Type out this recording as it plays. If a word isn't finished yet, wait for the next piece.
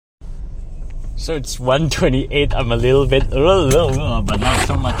So it's 1:28. I'm a little bit, but not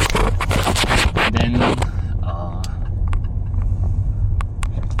so much. Then,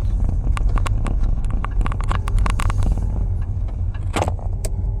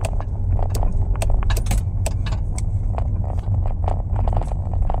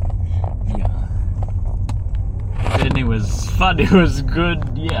 then it was fun. It was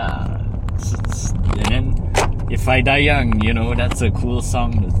good. Yeah. And then, If I Die Young, you know, that's a cool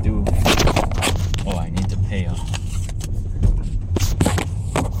song to do. Oh, I need to pay off.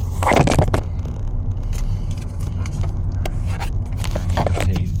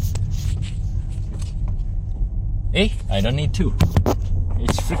 Hey, I don't need to.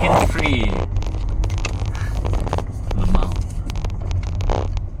 It's freaking free. Lamau.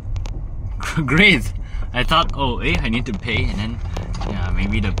 Great. I thought, I need to pay, and then,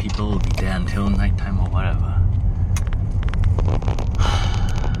 maybe the people will be there until nighttime or whatever.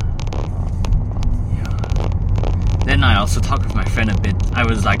 Then I also talked with my friend a bit. I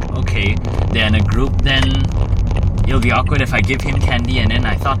was like, okay, they're in a group, then it'll be awkward if I give him candy, and then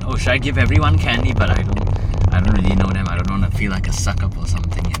I thought, should I give everyone candy? But I don't really know them. I don't want to feel like a suck up or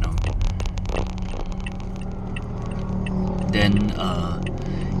something, you know. Then,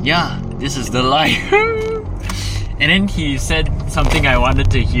 this is the lie. And then he said something I wanted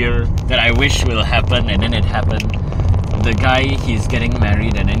to hear that I wish will happen, and then it happened. The guy, he's getting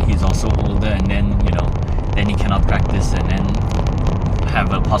married, and then he's also older, and then, then he cannot practice, and then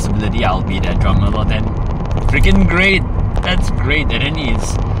have a possibility I'll be their drummer. Well, then, freaking great. That's great. And then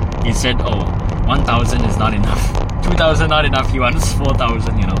he said, 1,000 is not enough. 2,000 not enough. He wants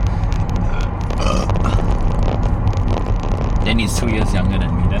 4,000, you know. Then he's 2 years younger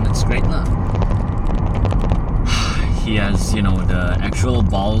than me. Then it's great, lah. He has, the actual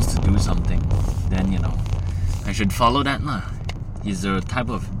balls to do something. Then, I should follow that, lah. He's the type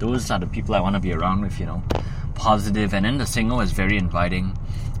of, those are the people I want to be around with, positive. And then the singer was very inviting.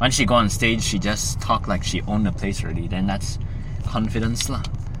 Once she go on stage, she just talk like she owned the place already. Then that's confidence, lah.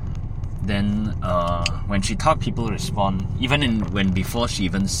 Then when she talk, people respond. Even when before she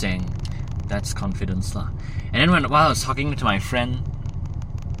even sang, that's confidence, lah. And then while I was talking to my friend,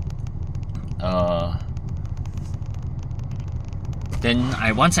 then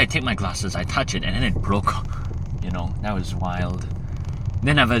once I take my glasses, I touch it, and then it broke. That was wild.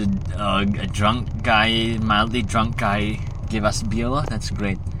 Then I have a drunk guy, mildly drunk guy, give us beer. That's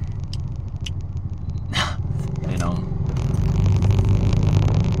great.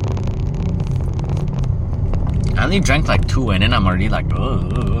 I only drank like 2, and then I'm already like,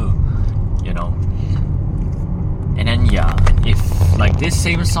 And then if like this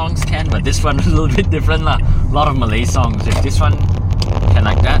same songs can, but this one a little bit different lah. A lot of Malay songs. If this one can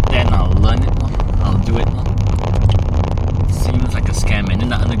like that, then I'll learn it. I'll do it. Seems like a scam, and in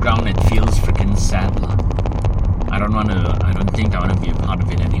the underground it feels freaking sad lah. I don't think I want to be a part of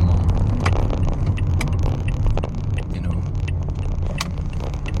it anymore.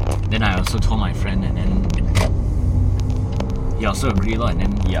 Then I also told my friend, and then he also agreed, and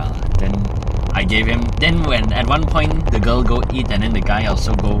then then I gave him. Then when at one point the girl go eat, and then the guy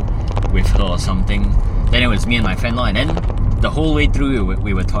also go with her or something. Then it was me and my friend, and then the whole way through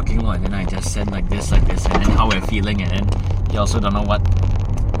we were talking, and then I just said like this, and then how we're feeling, and then he also don't know what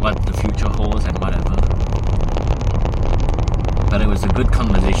the future holds and whatever. But it was a good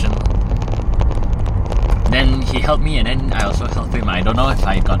conversation. Then he helped me, and then I also helped him. I don't know if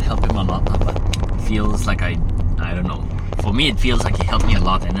I got help him or not, but it feels like I don't know. For me, it feels like he helped me a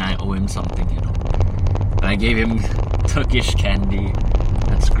lot, and I owe him something, And I gave him Turkish candy.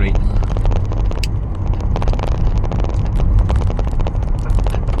 That's great.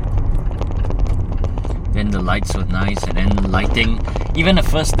 Then the lights were nice, and then lighting. Even the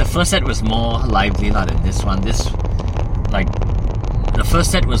first set was more lively than this one. The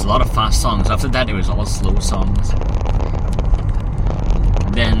first set was a lot of fast songs. After that, it was all slow songs.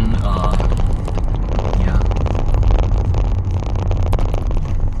 Then,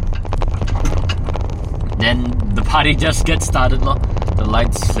 Then the party just gets started, lor. The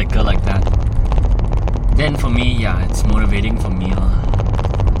lights flicker like that. Then for me, it's motivating for me,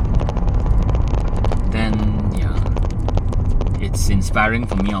 Then, it's inspiring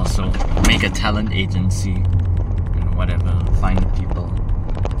for me also. Make a talent agency, whatever. Find people.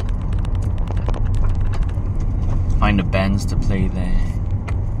 Find the bands to play there.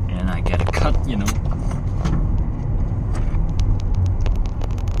 And I get a cut,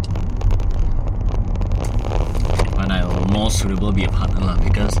 When I'll more suitable be a partner,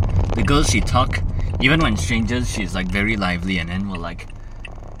 because the girls she talk, even when strangers, she's like very lively, and then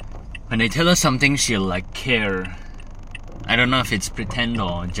when they tell her something, she'll like care. I don't know if it's pretend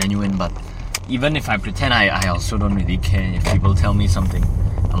or genuine, but even if I pretend, I also don't really care. If people tell me something,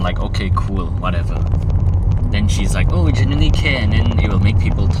 I'm like, okay, cool, whatever. Then she's like, oh, genuinely care, and then it will make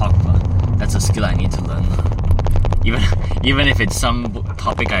people talk. That's a skill I need to learn. Even if it's some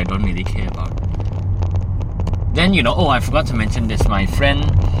topic I don't really care about. Then, oh, I forgot to mention this. My friend,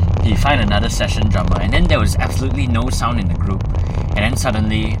 he found another session drummer, and then there was absolutely no sound in the group. And then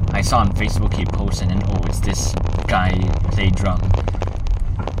suddenly, I saw on Facebook he posted, and then, oh, it's this guy play drum.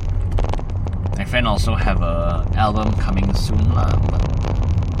 My friend also have a album coming soon, but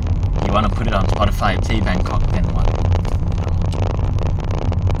you want to put it on Spotify, play Bangkok, then what?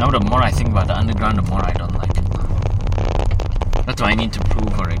 Now the more I think about the underground, the more I don't like it. What do I need to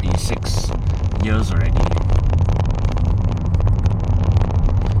prove already? 6 years already.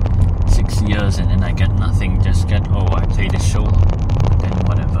 6 years, and then I get nothing. Just get, I play this show, then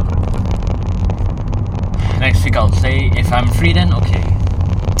whatever. Next week I'll say, if I'm free then okay.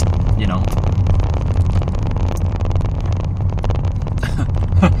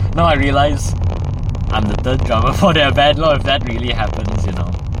 Now I realize I'm the third drummer for their band. If that really happens,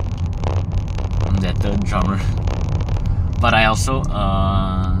 I'm their third drummer. But I also,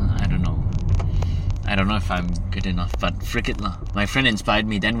 I don't know if I'm good enough, but frick it lah. My friend inspired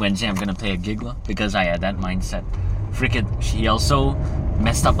me, then Wednesday I'm gonna play a gig lah, because I had that mindset. Frick it, he also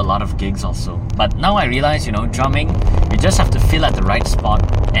messed up a lot of gigs also. But now I realize, drumming, you just have to feel at the right spot,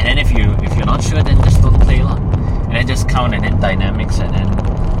 and then if you're not sure, then just don't play lah. And then just count, and then dynamics, and then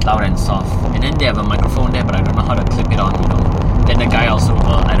loud and soft. And then they have a microphone there, but I don't know how to clip it on, Then the guy also,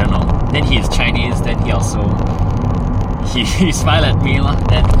 I don't know. Then he's Chinese, then he also, he smiled at me lah.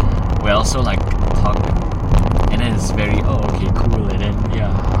 Then we also like talk. And then it's very, okay, cool. And then,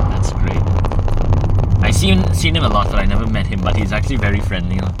 yeah, that's great. I seen him a lot, but I never met him. But he's actually very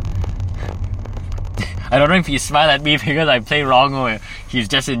friendly lah. I don't know if he smiled at me because I play wrong or he's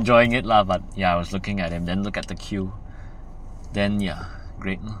just enjoying it lah. But yeah, I was looking at him. Then look at the queue. Then yeah,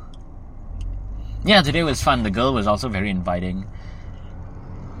 great. Yeah, today was fun. The girl was also very inviting.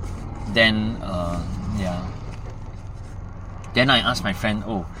 Then yeah. Then I asked my friend,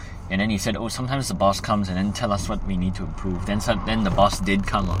 and then he said, sometimes the boss comes and then tell us what we need to improve. Then the boss did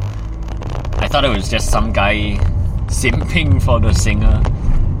come. I thought it was just some guy simping for the singer.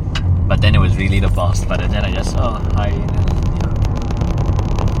 But then it was really the boss. But then I just, hi.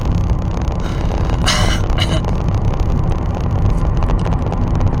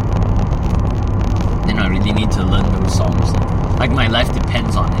 Then I really need to learn those songs. Like my life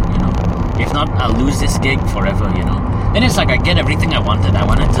depends on it, If not, I'll lose this gig forever, Then it's like I get everything I wanted. I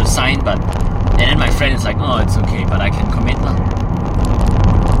wanted to sign, but... And then my friend is like, it's okay, but I can commit lah.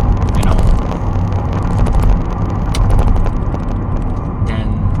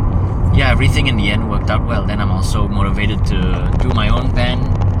 Yeah, everything in the end worked out well. Then I'm also motivated to do my own band,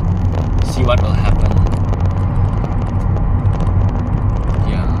 see what will happen.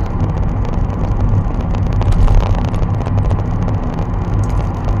 Yeah.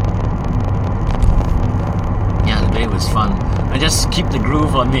 Yeah, the day was fun. I just keep the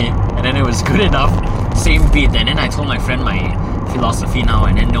groove on me, and then it was good enough. Same beat, and then I told my friend my philosophy now,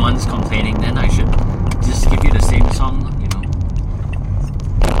 and then no one's complaining. Then I should just give you the same song.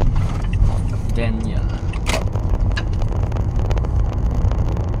 Then yeah.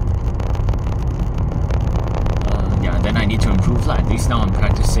 Then I need to improve lah. At least now I'm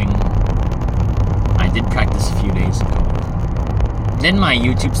practicing. I did practice a few days ago. Then my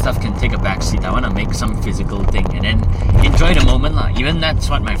YouTube stuff can take a backseat. I want to make some physical thing and then enjoy the moment lah. Even that's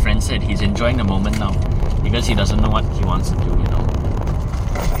what my friend said. He's enjoying the moment now because he doesn't know what he wants to do,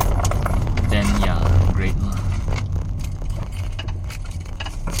 Then yeah, great lah.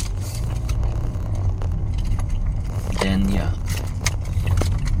 Then yeah.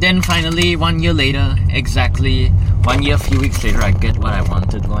 Then finally, 1 year later, exactly 1 year, few weeks later, I get what I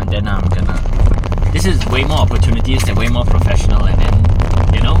wanted, and then I'm gonna... This is way more opportunities, they're way more professional, and then,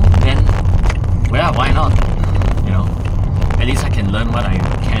 then, well, why not? At least I can learn what I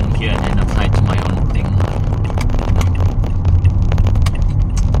can here and then apply it to my own thing.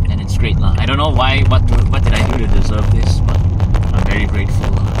 And it's great lah. I don't know what did I do to deserve this, but I'm very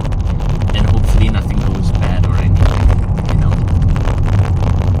grateful. And hopefully nothing goes bad or anything.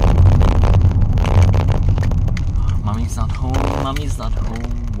 Mommy's not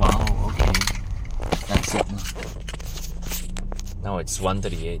home. Wow, okay. That's it. Now it's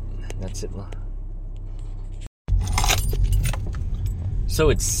 1:38. That's it. So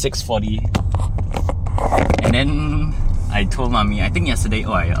it's 6:40. And then I told mommy, I think yesterday,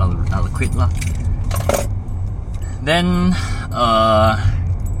 I'll quit lah. Then,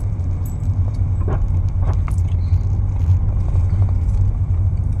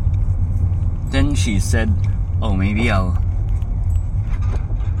 then she said, oh, maybe I'll...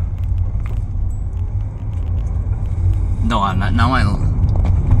 No, I'm not, now I'll...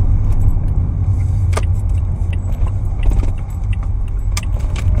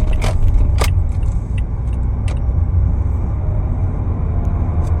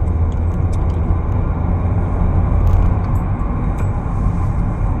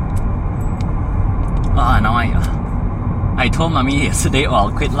 Now I told mommy yesterday, oh,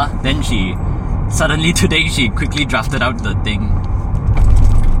 I'll quit lah. Then suddenly today she quickly drafted out the thing.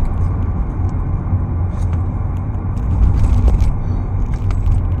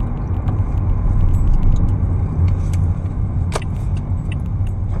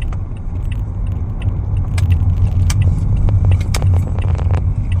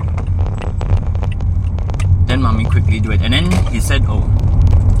 Then mommy quickly do it, and then he said, oh,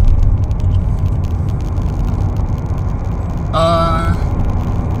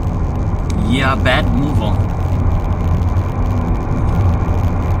 yeah, bad move on.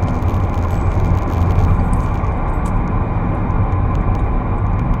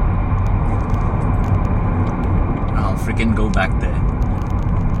 I'll freaking go back there.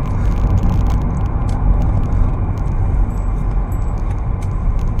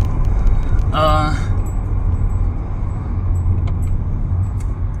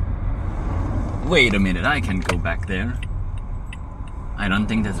 Wait a minute, I can go back there. I don't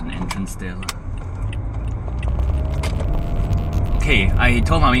think there's an entrance there. Okay, I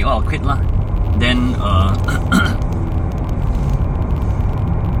told mommy, oh, I'll quit lah. Then,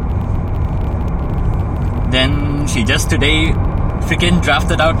 then she just today freaking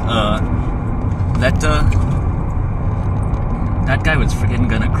drafted out a letter. That guy was freaking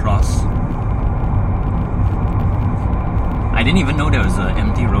gonna cross. I didn't even know there was an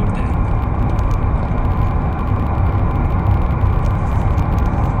empty road there.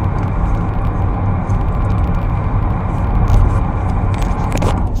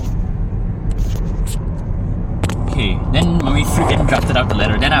 Then mommy freaking drafted out the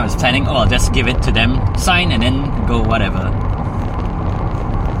letter. Then I was planning, oh, I'll just give it to them, sign, and then go whatever.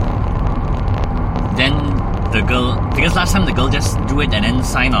 Then the girl, because last time the girl just do it and then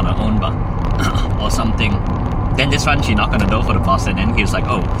sign on her own or something. Then this one, she knocked on the door for the boss, and then he was like,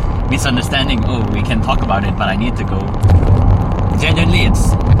 oh, misunderstanding, oh, we can talk about it, but I need to go. Genuinely,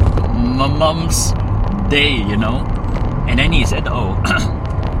 it's my mom's day, you know. And then he said, oh,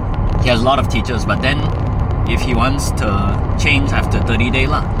 he has a lot of teachers, but then if he wants to change after 30 days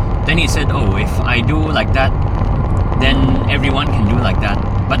lah. Then he said, oh, if I do like that, then everyone can do like that.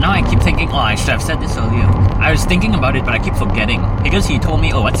 But now I keep thinking, oh, I should have said this earlier. I was thinking about it, but I keep forgetting. Because he told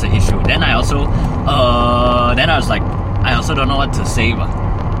me, oh, what's the issue? Then I also, then I was like, I also don't know what to say.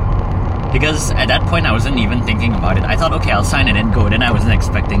 Because at that point, I wasn't even thinking about it. I thought, okay, I'll sign and then go. Then I wasn't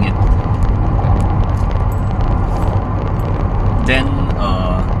expecting it. Then,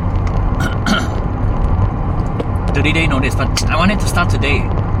 30-day notice, but I wanted to start today.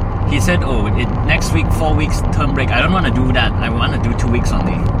 He said, oh, next week, 4 weeks term break. I don't want to do that. I want to do 2 weeks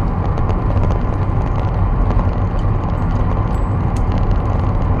only.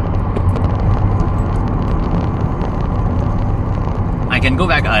 I can go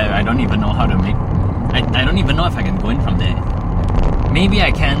back. I don't even know how to make... I don't even know if I can go in from there. Maybe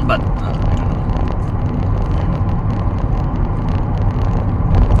I can, but...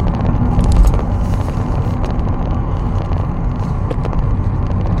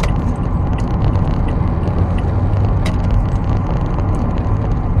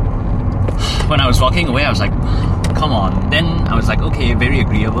 When I was walking away, I was like, come on. Then I was like, okay, very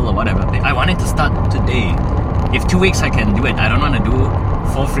agreeable or whatever. I wanted to start today. If 2 weeks I can do it, I don't want to do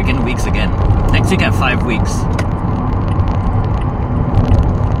 4 freaking weeks again. Next week I have 5 weeks.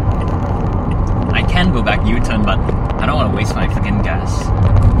 I can go back U-turn, but I don't want to waste my freaking gas.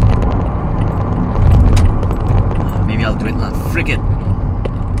 Maybe I'll do it lah. Frick it.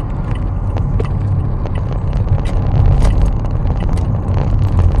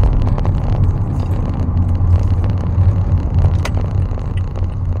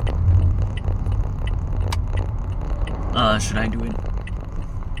 Should I do it?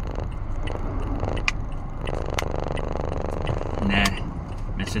 Nah.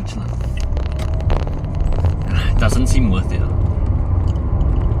 Message lah. Doesn't seem worth it.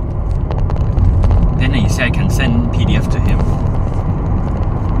 Then you say I can send PDF to him.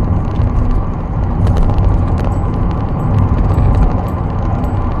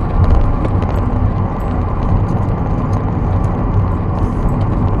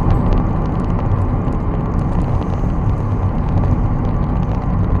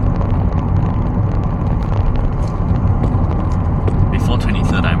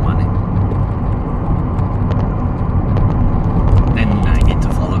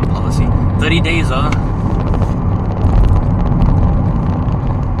 30 days, huh?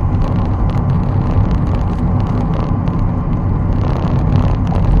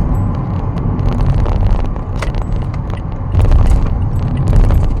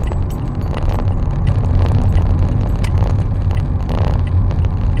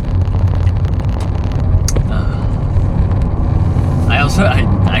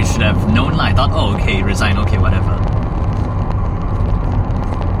 I should have known. I thought, oh, okay, resign, okay, whatever.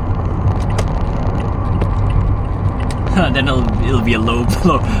 Then it'll be a low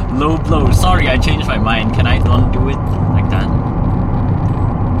blow. Sorry, I changed my mind. Can I don't do it like that?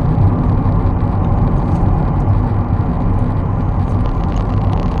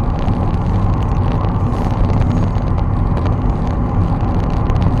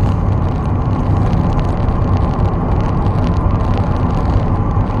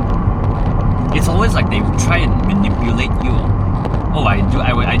 It's always like they try and manipulate you. Oh, I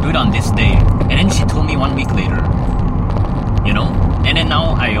do it on this day, and then she told me 1 week later. You know, and then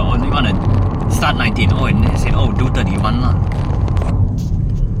now I only want to start 19. Oh, and they said, oh, do 31 lah.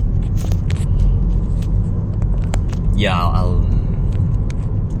 Yeah, I'll